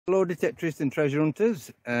Hello detectorists and treasure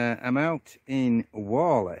hunters, I'm out in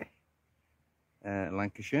Whalley,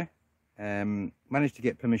 Lancashire. Managed to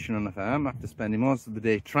get permission on the farm after spending most of the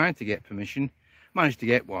day trying to get permission. Managed to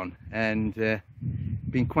get one, and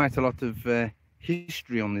been quite a lot of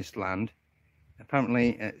history on this land.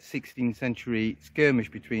 Apparently a 16th century skirmish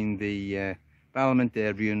between the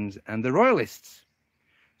parliamentarians and the royalists.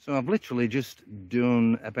 So I've literally just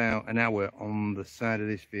done about an hour on the side of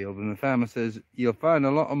this field, and the farmer says you'll find a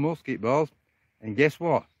lot of musket balls, and guess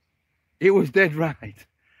what? It was dead right.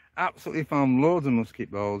 Absolutely found loads of musket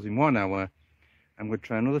balls in 1 hour. I'm going to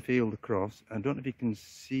try another field across. I don't know if you can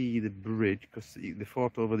see the bridge, because they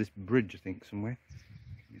fought over this bridge, I think, somewhere.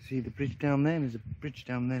 You see the bridge down there? There's a bridge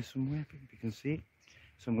down there somewhere, if you can see it.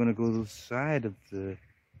 So I'm going to go to the side of the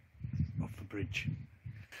bridge.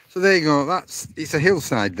 So there you go, it's a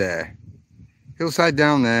hillside there. Hillside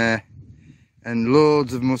down there, and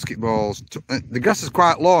loads of musket balls. The grass is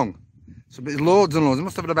quite long, so there's loads and loads. There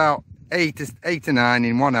must have been about eight to nine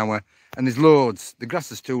in 1 hour, and there's loads. The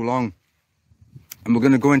grass is too long. And we're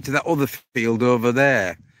going to go into that other field over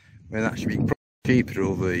there, where that should be cheap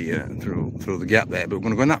through the gap there. But we're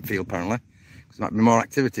going to go in that field apparently, because there might be more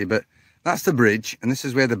activity. But that's the bridge, and this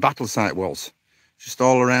is where the battle site was. Just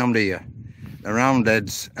all around here. The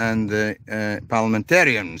Roundheads and the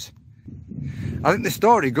parliamentarians. I think the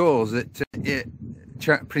story goes that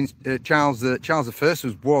Prince Charles I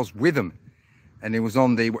was with them, and he was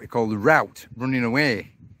on the what you call the route, running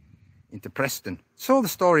away into Preston. So the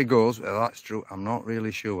story goes. Well, that's true. I'm not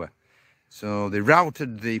really sure. So they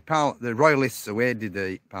routed the royalists away, did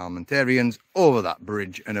the parliamentarians, over that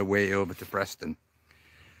bridge and away over to Preston.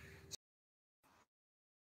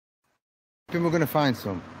 I think we're going to find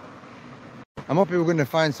some. I'm hoping we're going to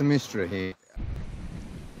find some mystery here.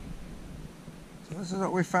 So this is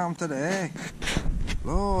what we found today.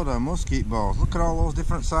 Load of musket balls. Look at all those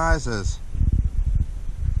different sizes.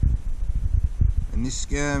 In this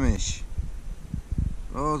skirmish.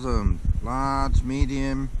 Loads of them. Large,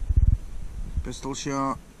 medium, pistol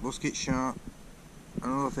shot, musket shot,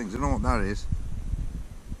 and other things. I don't know what that is.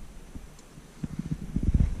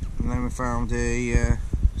 And then we found a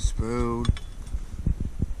spoon.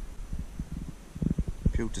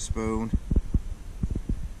 Pewter spoon.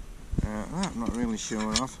 That I'm not really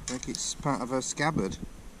sure of. I think it's part of a scabbard.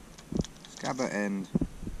 Scabbard end.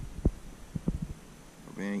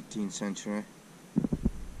 Probably 18th century.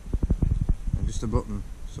 And just a button.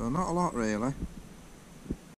 So not a lot really.